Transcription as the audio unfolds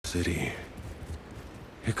city.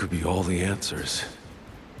 It could be all the answers.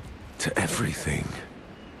 To everything.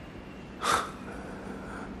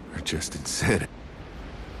 Or just insanity.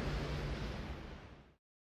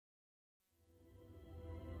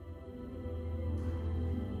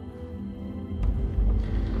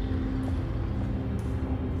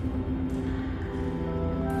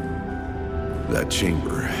 That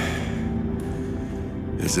chamber.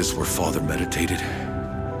 Is this where Father meditated?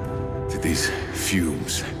 Did these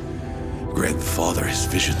fumes grant the Father his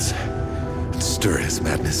visions and stir his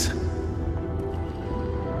madness?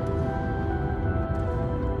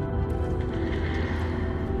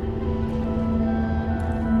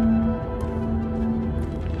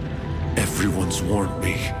 Everyone's warned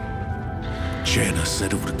me. Janna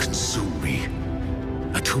said it would consume me.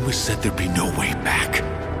 Atuma said there'd be no way back.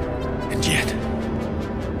 And yet,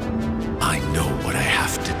 I know what I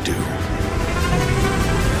have to do.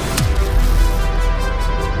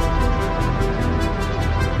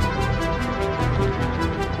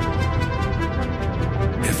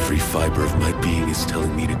 Every fiber of my being is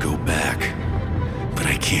telling me to go back. But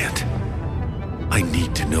I can't. I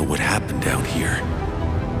need to know what happened down here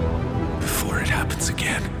before it happens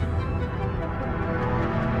again.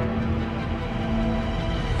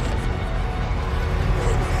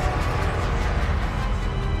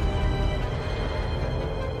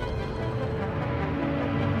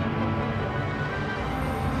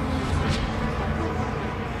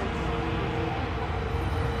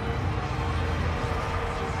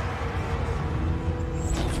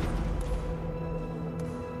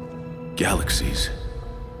 Galaxies,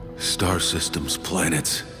 star systems,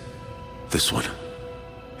 planets. This one,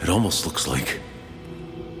 it almost looks like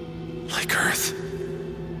Earth.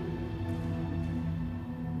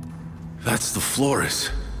 That's the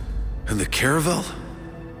Flores. And the Caravel?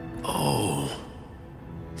 Oh,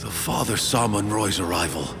 the Father saw Monroy's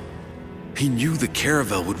arrival. He knew the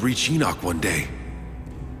Caravel would reach Enoch one day.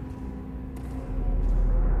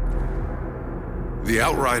 The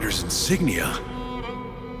Outriders' insignia.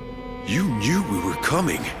 You knew we were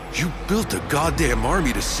coming. You built a goddamn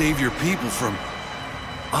army to save your people from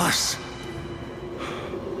us.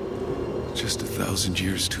 Just 1,000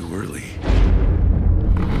 years too early.